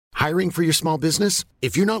Hiring for your small business?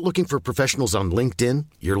 If you're not looking for professionals on LinkedIn,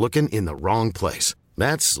 you're looking in the wrong place.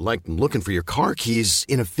 That's like looking for your car keys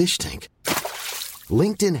in a fish tank.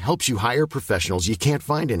 LinkedIn helps you hire professionals you can't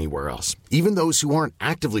find anywhere else, even those who aren't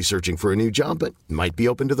actively searching for a new job but might be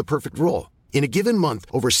open to the perfect role. In a given month,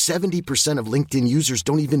 over 70% of LinkedIn users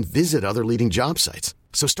don't even visit other leading job sites.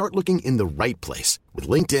 So start looking in the right place. With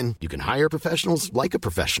LinkedIn, you can hire professionals like a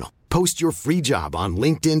professional. Post your free job on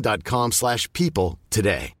linkedin.com/people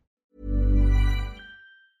today.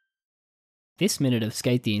 This minute of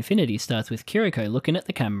Skate the Infinity starts with Kiriko looking at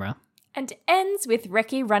the camera. And ends with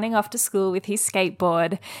Brekkie running off to school with his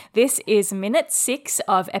skateboard. This is minute 6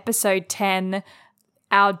 of episode 10.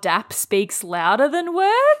 Our DAP speaks louder than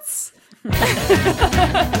words.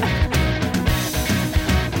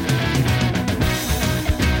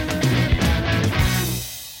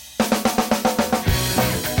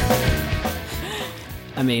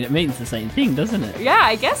 I mean, it means the same thing, doesn't it? Yeah,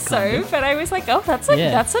 I guess Kind so. of. But I was like, oh, that's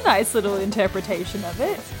a nice little interpretation of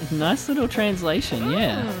it. Nice little translation,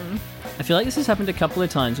 yeah. I feel like this has happened a couple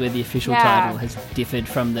of times where the official Yeah. title has differed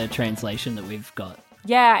from the translation that we've got.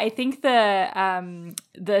 Yeah, I think we don't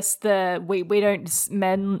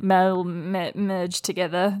merge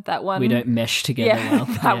together, that one. We don't mesh together Yeah, well.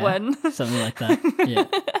 that one. Something like that, yeah.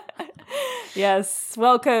 Yes,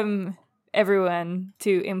 welcome everyone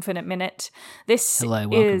to Infinite Minute. This Hello,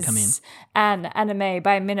 welcome, is come in. an anime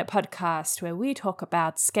by minute podcast where we talk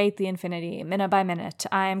about Skate the Infinity minute by minute.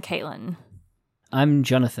 I am Caitlin. I'm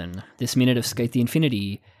Jonathan. This minute of Skate the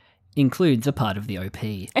Infinity includes a part of the OP.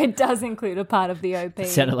 It does include a part of the OP. It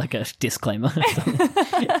sounded like a disclaimer.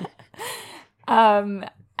 And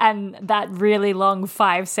that really long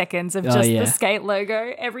 5 seconds of just yeah. the skate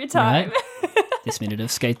logo every time. Right. This minute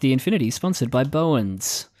of Skate the Infinity sponsored by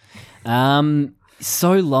Bowens.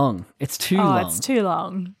 So long. It's too long. Oh, it's too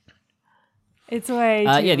long. It's way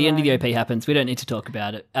too Yeah, the end of the long. OP happens. We don't need to talk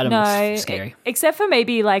about it. Adam No, was scary. except for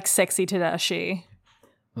maybe like sexy Tadashi.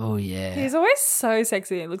 Oh, yeah. He's always so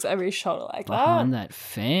sexy. He looks over his shoulder like Behind that. that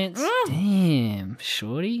fence. Damn,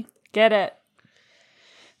 shorty. Get it.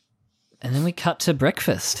 And then we cut to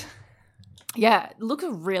breakfast. Yeah, look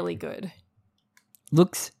really good.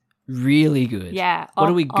 Looks really good. Yeah. What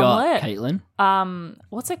do we got, omelette. Caitlin?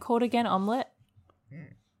 What's it called again? Omelette?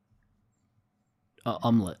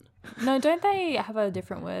 Omelette. No, don't they have a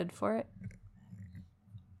different word for it?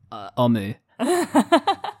 Omu.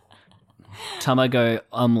 Tamago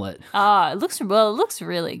omelette. It looks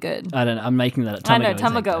really good. I don't know. I'm making that up. I know,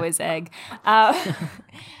 Tamago tamago is egg.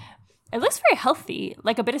 It looks very healthy.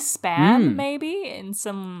 Like a bit of spam, maybe, and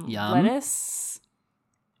some Yum. lettuce.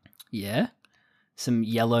 Yeah. Some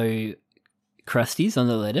yellow crusties on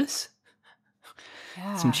the lettuce.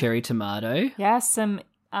 Yeah. Some cherry tomato. Yeah, some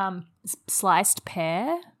sliced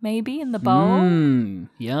pear, maybe, in the bowl. Yum.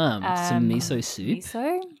 Some miso soup.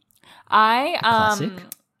 Miso. I Classic.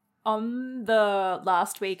 on the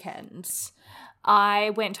last weekend,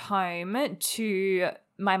 I went home to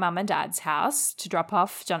my mum and dad's house to drop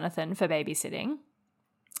off Jonathan for babysitting.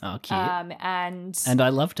 Oh, cute. And I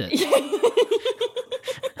loved it.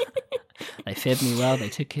 They fed me well. They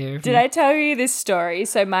took care of me. did I tell you this story?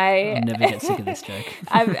 So I'll never get sick of this joke.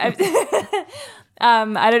 I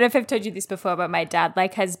don't know if I've told you this before, but my dad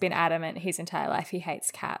has been adamant his entire life he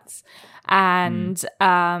hates cats. And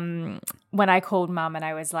when I called mum and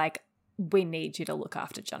I was like, we need you to look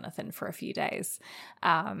after Jonathan for a few days,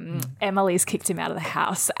 Emily's kicked him out of the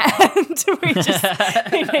house and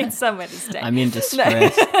we need somewhere to stay. I'm in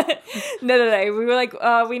distress. No. We were like,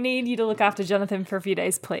 we need you to look after Jonathan for a few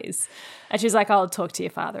days, please. And she's like, I'll talk to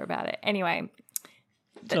your father about it. Anyway,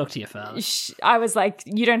 Talk to your father. I was like,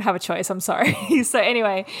 you don't have a choice. I'm sorry. So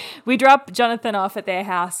anyway, we drop Jonathan off at their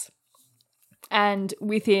house and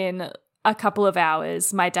within a couple of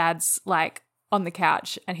hours, my dad's like on the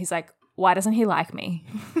couch and he's like, why doesn't he like me?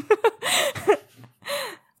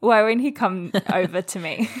 Why won't he come over to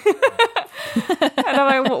me? And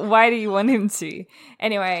I'm like, why do you want him to?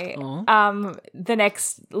 Anyway, the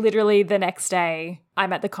next day,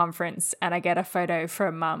 I'm at the conference and I get a photo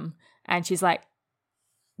from mum and she's like,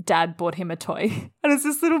 Dad bought him a toy. And it's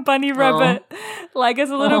this little bunny rabbit.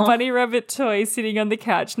 It's a little bunny rabbit toy sitting on the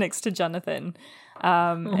couch next to Jonathan.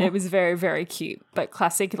 It was very, very cute. But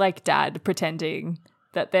classic dad pretending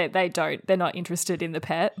that they're not interested in the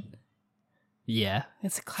pet. Yeah.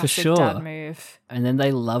 It's a classic sure. dad move. And then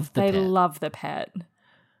they love the pet. They love the pet.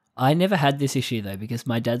 I never had this issue though because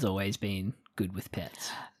my dad's always been good with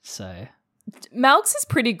pets. So Malx is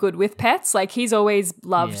pretty good with pets. He's always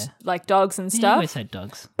loved dogs and he stuff. always had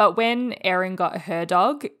dogs. But when Erin got her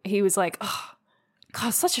dog, he was like, oh,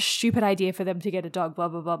 God, such a stupid idea for them to get a dog, blah,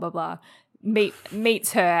 blah, blah, blah, blah.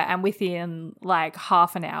 meets her, and within like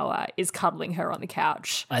half an hour is cuddling her on the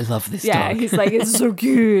couch. I love this Yeah, dog. he's like, it's so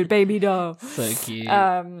cute, baby dog. So cute.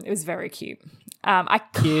 It was very cute. I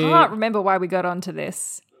can't remember why we got onto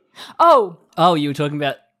this. Oh, you were talking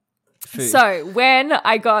about food. so when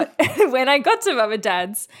I got to Mum and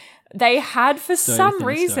Dad's, they had for some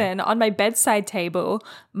reason on my bedside table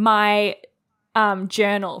my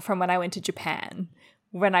journal from when I went to Japan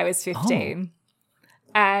when I was 15.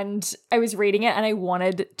 And I was reading it and I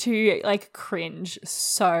wanted to like cringe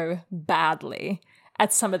so badly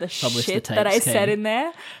at some of the shit that I said in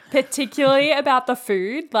there, particularly about the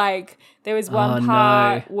food. Like there was one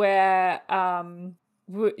part where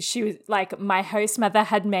she was like, my host mother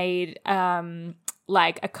had made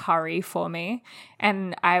like a curry for me,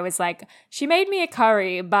 and I was like, she made me a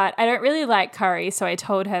curry, but I don't really like curry, so I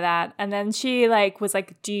told her that. And then she like was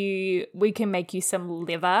like, we can make you some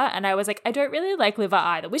liver, and I was like, I don't really like liver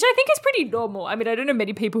either, which I think is pretty normal. I mean, I don't know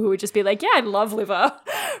many people who would just be like, yeah, I love liver,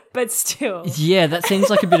 but still. Yeah, that seems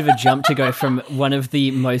like a bit of a jump to go from one of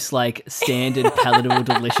the most like standard palatable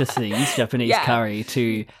delicious things, Japanese curry,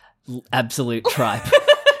 to absolute tripe.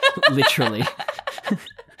 Literally.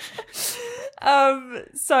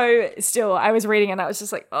 So still I was reading and I was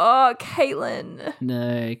just like, oh, Caitlin.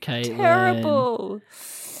 No, Caitlin. Terrible.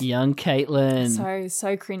 Young Caitlin.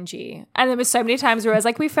 So cringy. And there was so many times where I was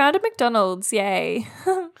like, we found a McDonald's, yay.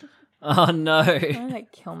 Oh no. I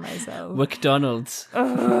like kill myself. McDonald's.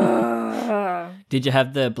 Did you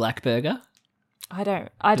have the black burger? I don't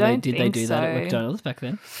think Did they do so. that at McDonald's back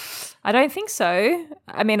then? I don't think so.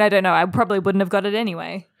 I mean, I don't know. I probably wouldn't have got it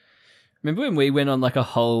anyway. Remember when we went on like a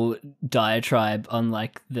whole diatribe on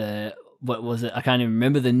like what was it? I can't even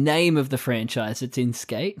remember the name of the franchise. It's in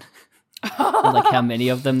Skate. And, like how many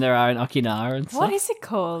of them there are in Okinawa and stuff. What is it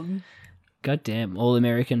called? God damn, All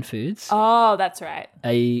American Foods. Oh, that's right.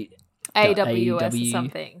 AWS AW, or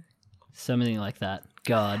something. Something like that.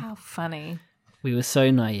 God. How funny. We were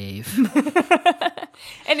so naive.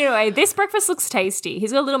 Anyway, this breakfast looks tasty.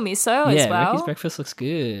 He's got a little miso as well. Yeah, Rekkie's breakfast looks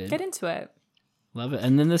good. Get into it. Love it.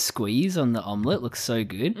 And then the squeeze on the omelette looks so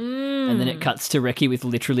good. And then it cuts to Brekkie with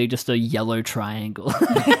literally just a yellow triangle.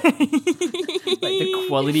 Like the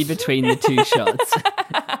quality between the two shots.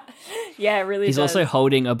 Yeah, it really He's does. also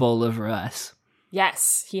holding a bowl of rice.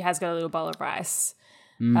 Yes, he has got a little bowl of rice.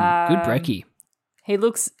 Good Brekkie. He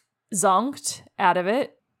looks zonked out of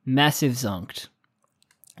it. Massive zonked.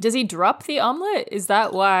 Does he drop the omelette? Is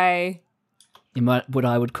that why? What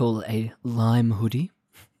I would call a lime hoodie.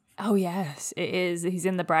 Oh, yes, it is. He's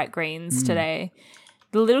in the bright greens today.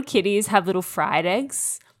 The little kitties have little fried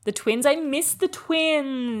eggs. The twins, I miss the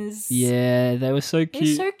twins. Yeah, they were so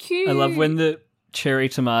cute. They're so cute. I love when the cherry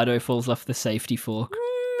tomato falls off the safety fork.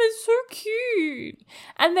 It's so cute.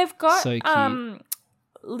 And they've got So cute.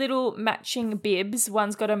 little matching bibs.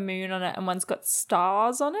 One's got a moon on it and one's got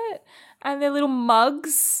stars on it. And their little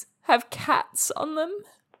mugs have cats on them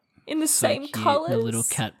in the same cute. colours. The little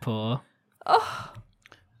cat paw. Oh.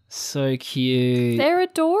 So cute. They're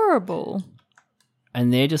adorable.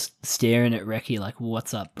 And they're just staring at Brekkie like,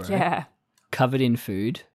 what's up, bro? Yeah. Covered in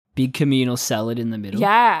food. Big communal salad in the middle.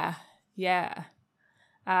 Yeah. Yeah.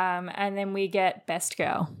 And then we get best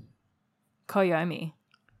girl, Koyomi,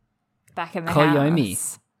 back in the Koyomi.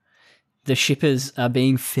 house. The shippers are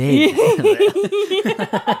being fed.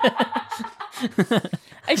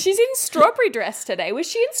 She's in strawberry dress today. Was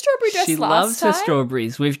she in strawberry dress She last loves time? her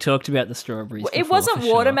strawberries. We've talked about the strawberries It before, wasn't for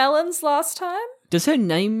sure. watermelons last time? Does her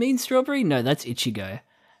name mean strawberry? No, that's Ichigo.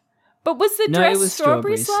 But was the No, dress it was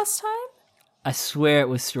strawberries strawberries. last time? I swear it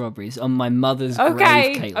was strawberries on my mother's grave,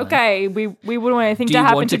 Okay, Caitlin. okay. We wouldn't want anything Do to you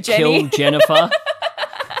happen want to Jenny. kill Jennifer?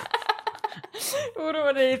 We wouldn't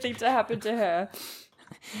want anything to happen to her.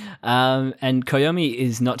 And Koyomi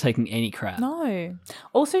is not taking any crap. No.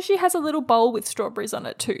 Also, she has a little bowl with strawberries on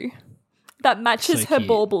it too. That matches So her cute.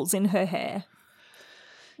 baubles in her hair.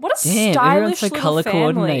 What a Damn, stylish everyone's so little colour family.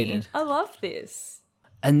 coordinated. I love this.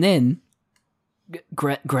 And then,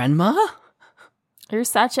 Grandma? You're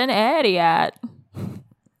such an idiot.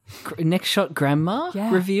 Next shot, Grandma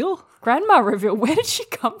Yeah. reveal? Grandma reveal. Where did she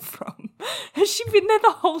come from? Has she been there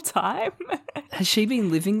the whole time? Has she been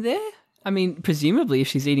living there? I mean, presumably if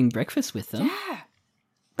she's eating breakfast with them.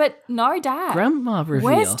 But no dad. Grandma reveal.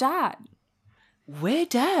 Where's dad? Where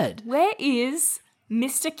Dad? Where is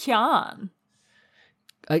Mr. Kyan?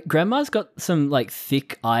 Grandma's got some like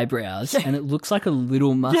thick eyebrows and it looks like a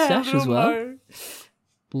little mustache as well.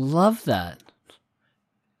 Love that.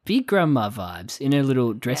 Big grandma vibes in her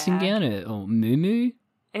little dressing gown or muumuu.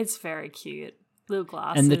 It's very cute. Little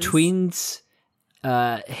glasses. And the twins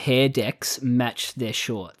hair decks match their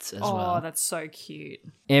shorts as well. Oh, that's so cute.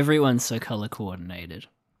 Everyone's so color coordinated.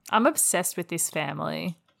 I'm obsessed with this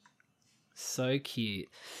family. So cute.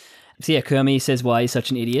 So yeah, Kermie says, "Why are you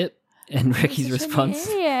such an idiot?" And Brekkie's response,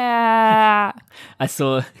 Yeah. "I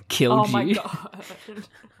saw killed you." Oh my god.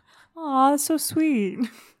 Oh, that's so sweet.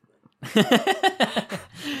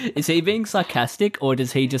 Is he being sarcastic or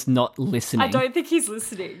does he just not listening? I don't think he's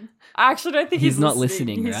listening. I actually don't think he's not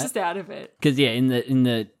listening, He's right? just out of it. Because in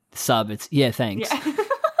the sub, it's thanks. Yeah.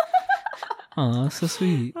 Oh, so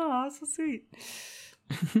sweet. Oh, so sweet.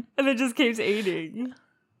 And it just keeps eating.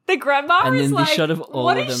 The grandma And is then like, this shot of all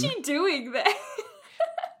what of is them. she doing there?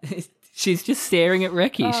 She's just staring at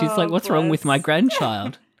Brekkie. She's like, "What's wrong with my bless.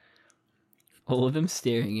 grandchild?" All of them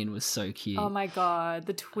staring in was so cute. Oh my god,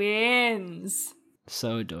 the twins.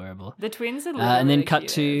 So adorable. The twins are literally And then the cut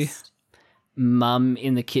cutest. to Mum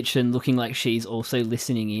in the kitchen looking like she's also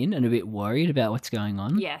listening in and a bit worried about what's going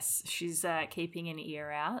on. Yes, she's keeping an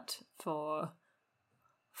ear out for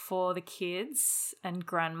the kids and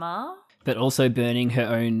grandma. But also burning her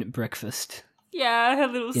own breakfast Yeah, her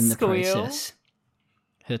little in the squeal. process.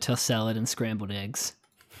 Her tossed salad and scrambled eggs.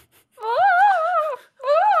 Ah,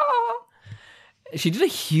 ah. She did a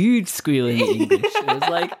huge squeal in the English. It was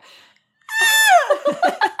like...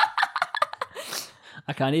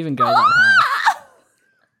 I can't even go that high.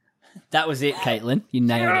 That was it, Caitlin. You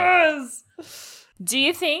nailed it. Yes. Do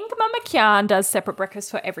you think Mama Kian does separate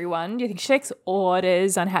breakfast for everyone? Do you think she takes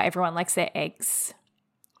orders on how everyone likes their eggs?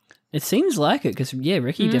 It seems like it because,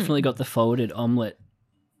 Ricky definitely got the folded omelette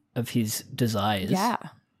of his desires. Yeah.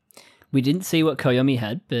 We didn't see what Koyomi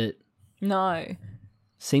had, but No.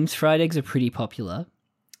 seems fried eggs are pretty popular.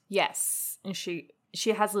 Yes. And she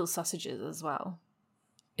has little sausages as well.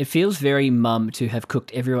 It feels very mum to have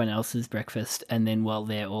cooked everyone else's breakfast and then while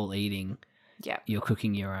they're all eating, Yep. you're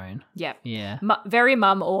cooking your own. Yep. Yeah. Very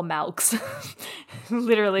mum or Malks.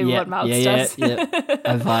 Literally what Malks does. Yeah.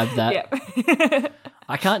 I vibe that. Yep.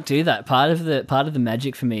 I can't do that. Part of the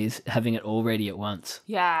magic for me is having it all ready at once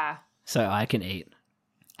Yeah. so I can eat.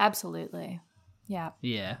 Absolutely. Yeah.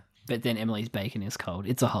 Yeah. But then Emily's bacon is cold.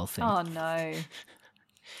 It's a whole thing. Oh no.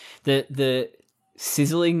 The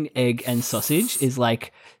sizzling egg and sausage is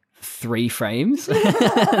like 3 frames.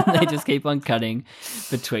 They just keep on cutting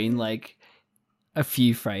between like a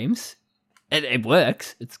few frames. It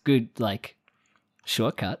works. It's good, like,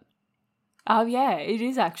 shortcut. Oh yeah, it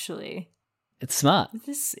is actually. It's smart.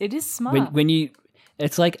 It is smart. When you,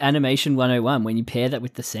 it's like animation 101. When you pair that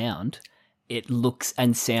with the sound, it looks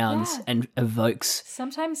and sounds and evokes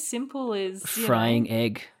Sometimes simple is frying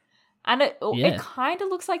egg. And it Yeah. kind of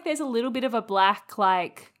looks like there's a little bit of a black,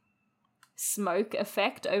 like, smoke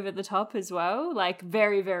effect over the top as well. Like,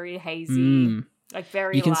 very, very hazy. Like,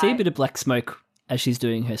 very You can see a light. bit of black smoke as she's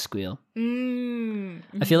doing her squeal. Mm.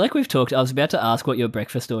 I feel like we've talked. I was about to ask what your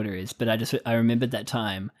breakfast order is, but I remembered that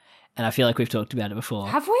time, and I feel like we've talked about it before.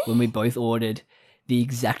 Have we? When we both ordered the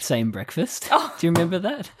exact same breakfast. Oh. Do you remember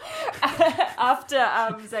that? After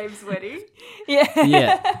Zabe's wedding. Yeah.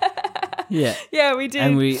 Yeah. Yeah. Yeah, we did.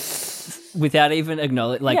 And we, without even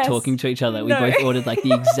Yes. talking to each other, we No. both ordered like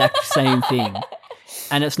the exact same thing.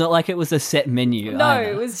 And it's not like it was a set menu. No,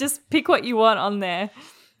 either. it was just pick what you want on there.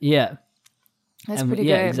 Yeah. That's And pretty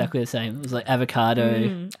yeah, good. exactly the same. It was like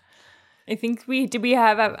avocado. I think we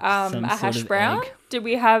have a Some sort hash of brown? egg. Did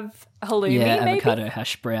we have halloumi Yeah, maybe? avocado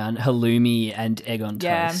hash brown, halloumi, and egg on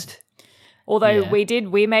Yeah. toast. Although Yeah.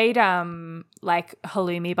 we made like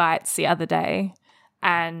halloumi bites the other day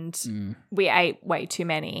and we ate way too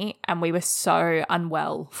many and we were so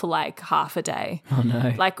unwell for like half a day. Oh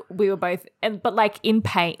no. Like we were both but like in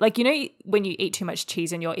pain. Like you know when you eat too much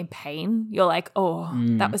cheese and you're in pain, you're like, "Oh,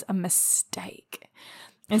 that was a mistake."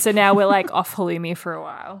 And so now we're like off halloumi for a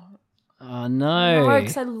while. Oh no. No,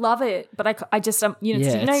 because I love it, but I just Yeah, you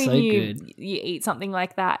know it's so you good. eat something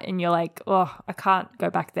like that and you're like, "Oh, I can't go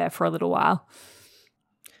back there for a little while."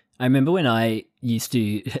 I remember when I used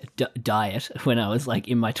to diet when I was like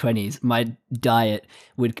in my 20s, my diet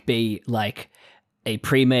would be like a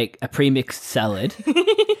pre-mixed salad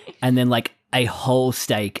and then like a whole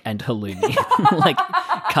steak and halloumi like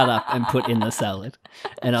cut up and put in the salad.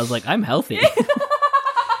 And I was like, I'm healthy.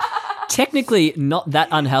 Technically not that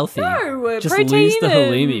unhealthy. No, just protein lose the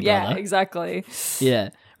halloumi, and, brother. Yeah, exactly. Yeah.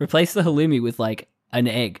 Replace the halloumi with like an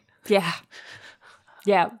egg. Yeah.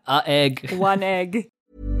 Yeah. Egg. One egg.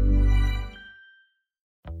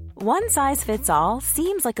 One size fits all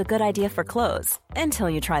seems like a good idea for clothes until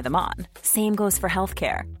you try them on. Same goes for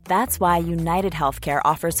healthcare. That's why United Healthcare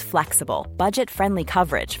offers flexible, budget-friendly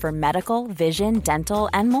coverage for medical, vision, dental,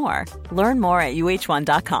 and more. Learn more at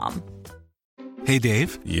uh1.com. Hey,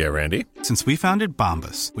 Dave. Yeah, Randy. Since we founded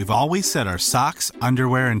Bombas, we've always said our socks,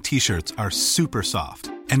 underwear, and T-shirts are super soft.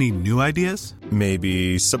 Any new ideas?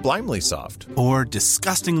 Maybe sublimely soft. Or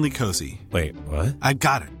disgustingly cozy. Wait, what? I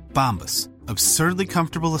got it. Bombas. Absurdly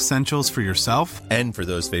comfortable essentials for yourself and for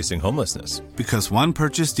those facing homelessness. Because one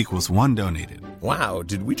purchased equals one donated. Wow,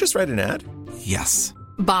 did we just write an ad? Yes.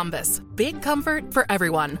 Bombas. Big comfort for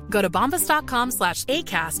everyone. Go to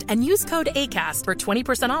bombas.com/ACAST and use code ACAST for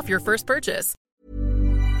 20% off your first purchase.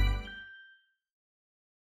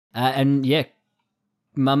 And yeah,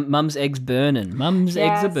 Mum's eggs burning. Mum's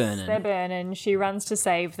eggs are burning. They're burning. She runs to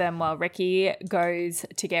save them while Brekkie goes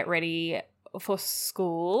to get ready for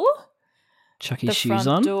school. Chuck his the shoes front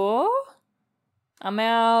on. door. I'm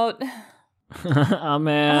out. I'm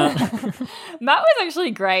out. Matt was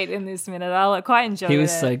actually great in this minute. I quite enjoyed it. He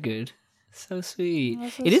was so good. So sweet.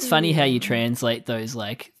 So it is sweet. funny how you translate those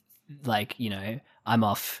like, you know, I'm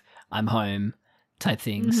off, I'm home type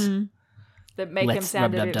things. Mm-hmm. That make them sound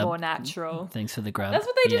a bit rub-dub-dub. more natural. Thanks for the grub. That's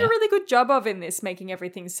what they did a really good job of in this, making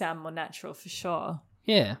everything sound more natural for sure.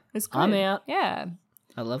 Yeah. It's good. I'm out. Yeah.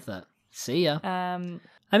 I love that. See ya.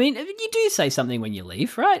 I mean, you do say something when you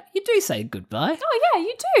leave, right? You do say goodbye. Oh, yeah,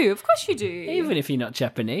 you do. Of course you do. Even if you're not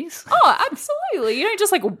Japanese. Oh, absolutely. You don't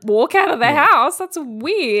just like walk out of the house. That's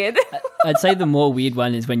weird. I'd say the more weird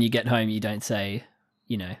one is when you get home, you don't say,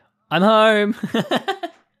 you know, I'm home.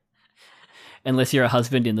 Unless you're a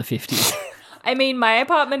husband in the 50s. I mean, my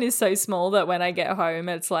apartment is so small that when I get home,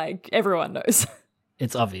 it's like everyone knows.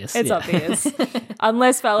 It's obvious. It's obvious.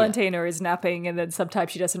 Unless Valentina is napping and then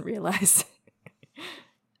sometimes she doesn't realize.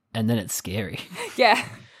 And then it's scary. Yeah.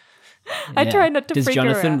 I try not to Does freak her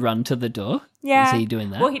Jonathan out. run to the door? Yeah. Is he doing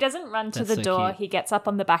that? Well, he doesn't run to That's the so door. cute. He gets up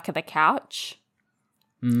on the back of the couch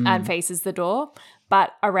and faces the door.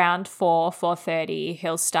 But around 4:30,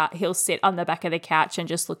 he'll sit on the back of the couch and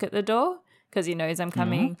just look at the door because he knows I'm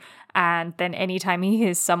coming. And then anytime he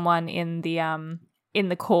hears someone in the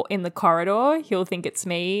corridor, he'll think it's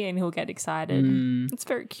me and he'll get excited. It's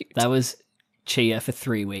very cute. That was Chia for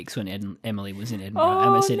 3 weeks when Emily was in Edinburgh. Oh, I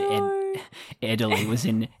almost said no. Edalee was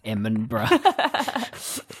in Edinburgh.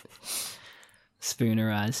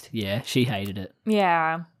 Spoonerized. Yeah, she hated it.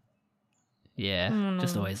 Yeah. Yeah,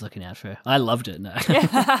 just always looking out for her. I loved it. No.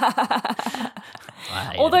 I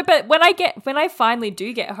hated it. But when I finally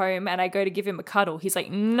do get home and I go to give him a cuddle, he's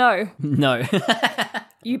like, "No, No.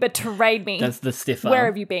 you betrayed me. That's the stiff Where arm.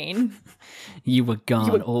 have you been? You were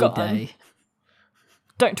gone were all gone. day.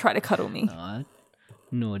 Don't try to cuddle me." Oh,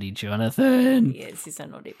 naughty Jonathan. Yes, he's a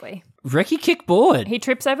naughty boy. Brekkie kick board. He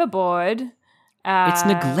trips over board. It's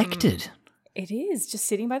neglected. It is just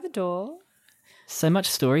sitting by the door. So much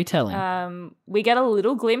storytelling. We get a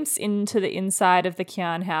little glimpse into the inside of the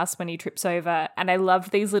Kian house when he trips over, and I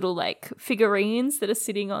love these little like figurines that are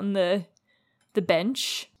sitting on the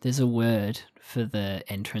bench. There's a word for the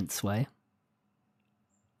entranceway.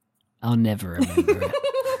 I'll never remember it.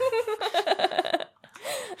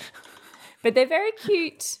 But they're very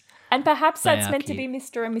cute, and perhaps They that's are meant to cute. be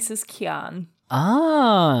Mr. and Mrs. Kian.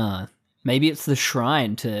 Ah, maybe it's the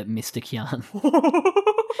shrine to Mr. Kian.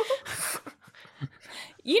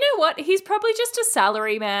 You know what? He's probably just a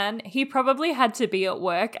salary man. He probably had to be at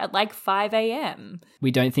work at like 5 a.m.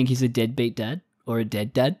 We don't think he's a deadbeat dad or a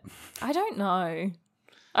dead dad. I don't know.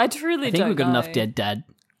 I truly I think don't we've got know. enough dead dad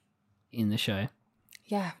in the show.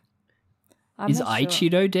 Yeah. I'm Is not sure.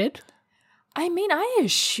 Aichido dead? I mean, I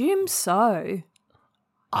assume so.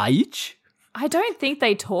 Aich? I don't think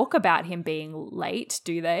they talk about him being late,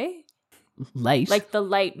 do they? Late? Like the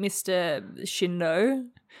late Mr. Shindo.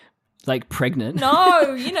 Like pregnant?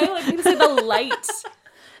 No, you know, like people say the late.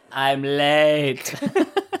 I'm late.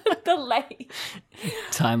 The late.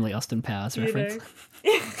 Timely Austin Powers You reference.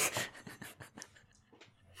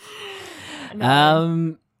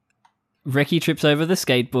 know. Brekkie trips over the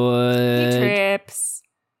skateboard. He trips.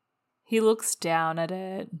 He looks down at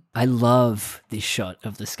it. I love this shot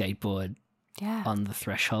of the skateboard Yeah. on the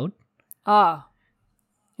threshold. Oh,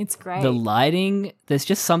 it's great. The lighting, there's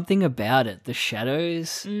just something about it. The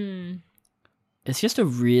shadows. It's just a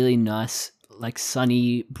really nice, like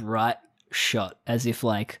sunny, bright shot, as if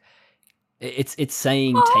like it's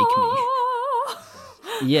saying "take me."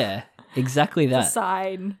 Yeah, exactly The that.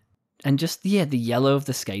 sign. And just the yellow of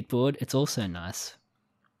the skateboard. It's also nice.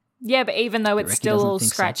 Yeah, but even though it's Brekkie still doesn't all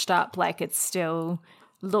think so. scratched up, like it still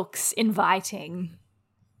looks inviting.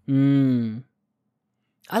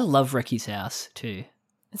 I love Brekkie's house too.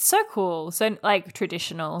 It's so cool. So like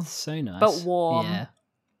traditional, So nice, but warm. Yeah.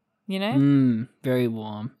 You know? Very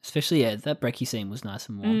warm. Especially, that Brekkie scene was nice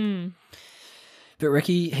and warm. But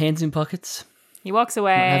Brekkie, hands in pockets, He walks not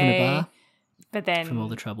having a away. bar. But then from all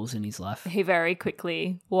the troubles in his life. he very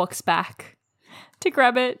quickly walks back to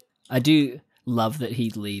grab it. I do love that he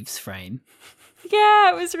leaves frame.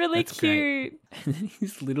 Yeah, it was really That's cute. And then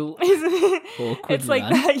his little awkward It's like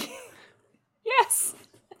run. that. Yes.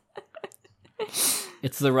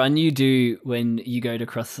 It's the run you do when you go to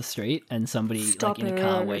cross the street and somebody Stop like in a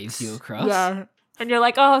car it. waves you across. Yeah. And you're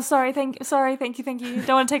like, oh, sorry, thank you. Don't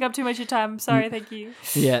want to take up too much of your time. Sorry, thank you.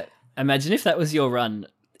 Yeah. Imagine if that was your run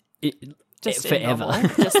Just forever. normal,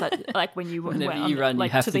 just like when you Whenever went you run, you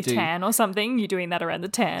like have to to the do- tan or something, you're doing that around the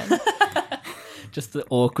tan. Just the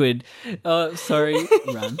awkward, oh, sorry,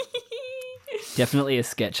 run. Definitely a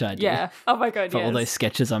sketch idea. Yeah. Oh my god. For yes. all those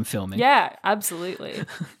sketches I'm filming. Yeah, absolutely.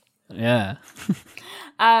 Yeah.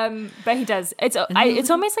 But he does. It's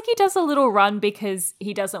almost like he does a little run because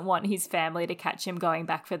he doesn't want his family to catch him going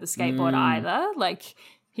back for the skateboard either. Like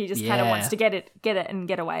he just kind of Yeah. wants to get it, and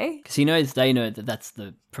get away. Because they know that that's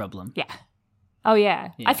the problem. Yeah. Oh yeah.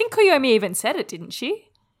 I think Koyomi even said it, didn't she?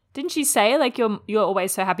 Didn't she say like you're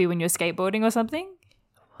always so happy when you're skateboarding or something?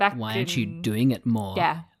 Why aren't you doing it more?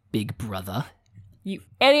 Yeah. Big brother. You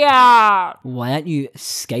idiot! Why aren't you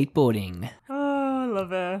skateboarding? Oh, I love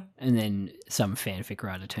her. And then some fanfic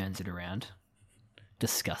writer turns it around.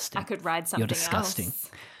 Disgusting. I could ride something You're disgusting.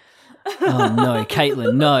 else. Oh no,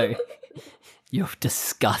 Caitlin, no. You're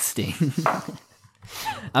disgusting.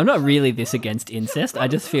 I'm not really this against incest. I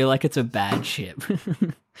just feel like it's a bad ship.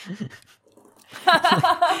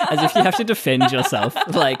 As if you have to defend yourself.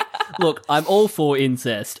 Like, look, I'm all for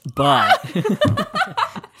incest, but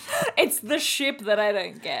It's the ship that I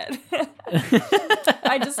don't get.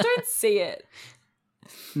 I just don't see it.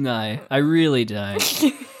 no, I really don't.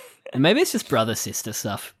 And maybe it's just brother-sister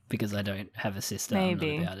stuff because I don't have a sister.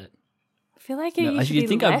 Maybe. I'm not about it. I feel like No, you should you'd be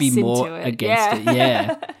think less I'd be more into it. against it.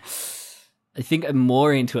 Yeah. I think I'm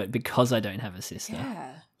more into it because I don't have a sister.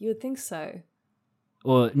 Yeah, you would think so.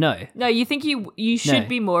 Or no. No, you think you should No.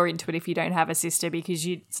 be more into it if you don't have a sister because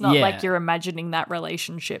it's not Yeah. like you're imagining that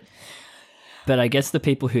relationship. But I guess the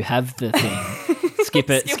people who have the thing, skip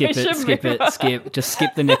it, We should move on. just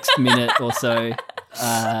skip the next minute or so.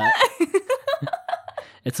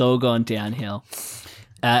 It's all gone downhill.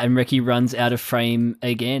 And Brekkie runs out of frame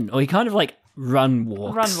again. Or he kind of like run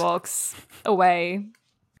walks Away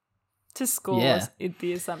to school, Yeah.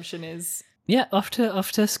 the assumption is. Yeah, off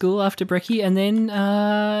to school after Brekkie, and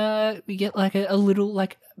then we get like a little,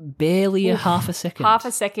 like barely a half a second. Half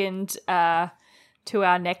a second to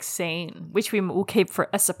our next scene, which we will keep for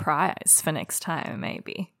a surprise for next time,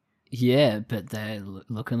 maybe. Yeah, but they're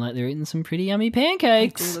looking like they're eating some pretty yummy They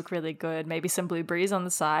pancakes. do look really good. Maybe some blueberries on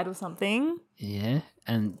the side or something. Yeah,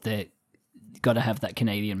 and they got to have that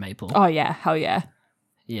Canadian maple. Oh yeah, hell yeah.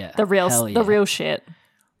 Yeah, The real hell yeah. the real shit.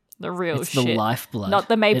 The real It's shit. the lifeblood. Not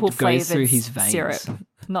the maple it flavored goes through his veins. syrup.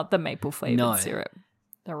 Not the maple flavored No. syrup.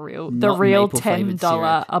 The real Not maple-flavoured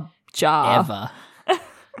 $10 a jar. Ever.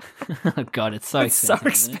 Oh God, it's so It's so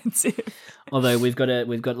expensive. Isn't it? expensive. Although we've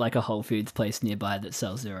got like a Whole Foods place nearby that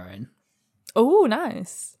sells their own. Oh,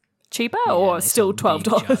 nice. Cheaper or they still sell big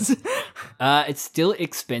 $12? It's still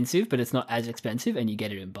expensive, but it's not as expensive, and you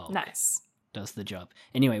get it in bulk. Nice. Does the job.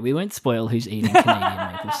 Anyway, we won't spoil who's eating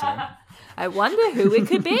Canadian maple syrup. I wonder who it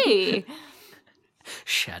could be.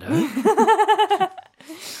 Shadow.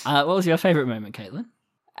 What was your favourite moment, Caitlin?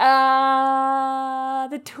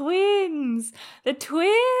 The twins. The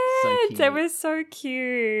twins. cute. They were so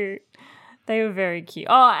cute. They were very cute.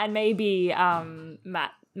 Oh, and maybe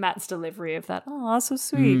Matt's delivery of that. Oh, so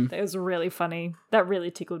sweet. That was really funny. That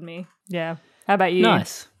really tickled me. Yeah. How about you?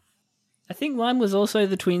 Nice. I think mine was also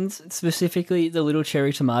the twins, specifically the little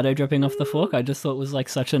cherry tomato dropping off the fork. I just thought was like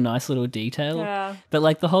such a nice little detail. Yeah. But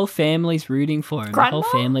like the whole family's rooting for him. Grandma? The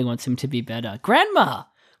whole family wants him to be better. Grandma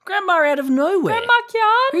out of nowhere. Grandma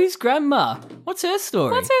Kian? Who's grandma? What's her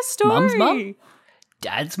story? What's her story? Mum's mum?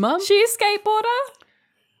 Dad's mum? She a skateboarder?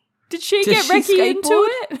 Did she Does get she Brekkie skateboard? into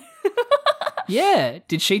it? Yeah.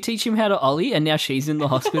 Did she teach him how to ollie and now she's in the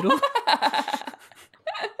hospital?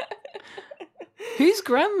 Who's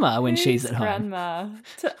grandma when she's at home? Grandma.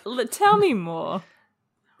 Tell me more.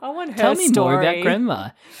 I want her Tell me story. more about grandma.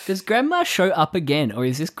 Does grandma show up again, or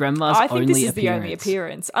is this grandma's I think only this is appearance? the only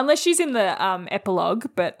appearance. Unless she's in the epilogue,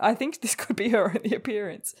 but I think this could be her only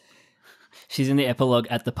appearance. She's in the epilogue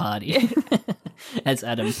at the party. As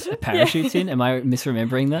Adam parachutes in. Am I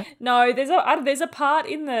misremembering that? No, there's a part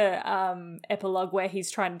in the epilogue where he's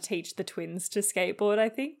trying to teach the twins to skateboard, I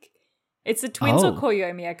think. It's the twins or Oh.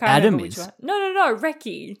 Koyomi. I can't Adam remember which is. one. No,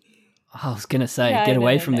 Brekkie. I was going to say, No, get no,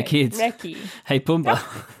 away no, from the no. kids. Brekkie. Hey, Pumbaa.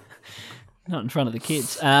 Not in front of the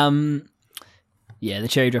kids. Yeah, the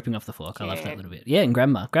cherry dropping off the fork. I love Yeah. that little bit. Yeah, and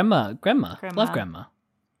grandma. Love grandma.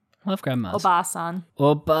 Love grandmas. Or Bar-san.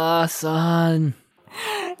 Or Bar-san.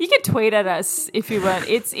 You can tweet at us if you want.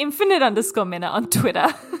 It's infinite_minute on Twitter.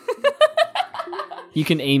 You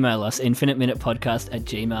can email us,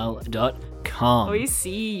 infiniteminutepodcast@gmail.com. We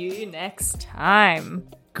see you next time.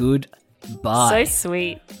 Goodbye. So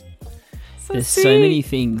sweet. There's so many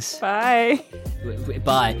things. Bye.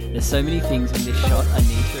 Bye. There's so many things in this shot I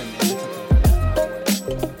need to remember to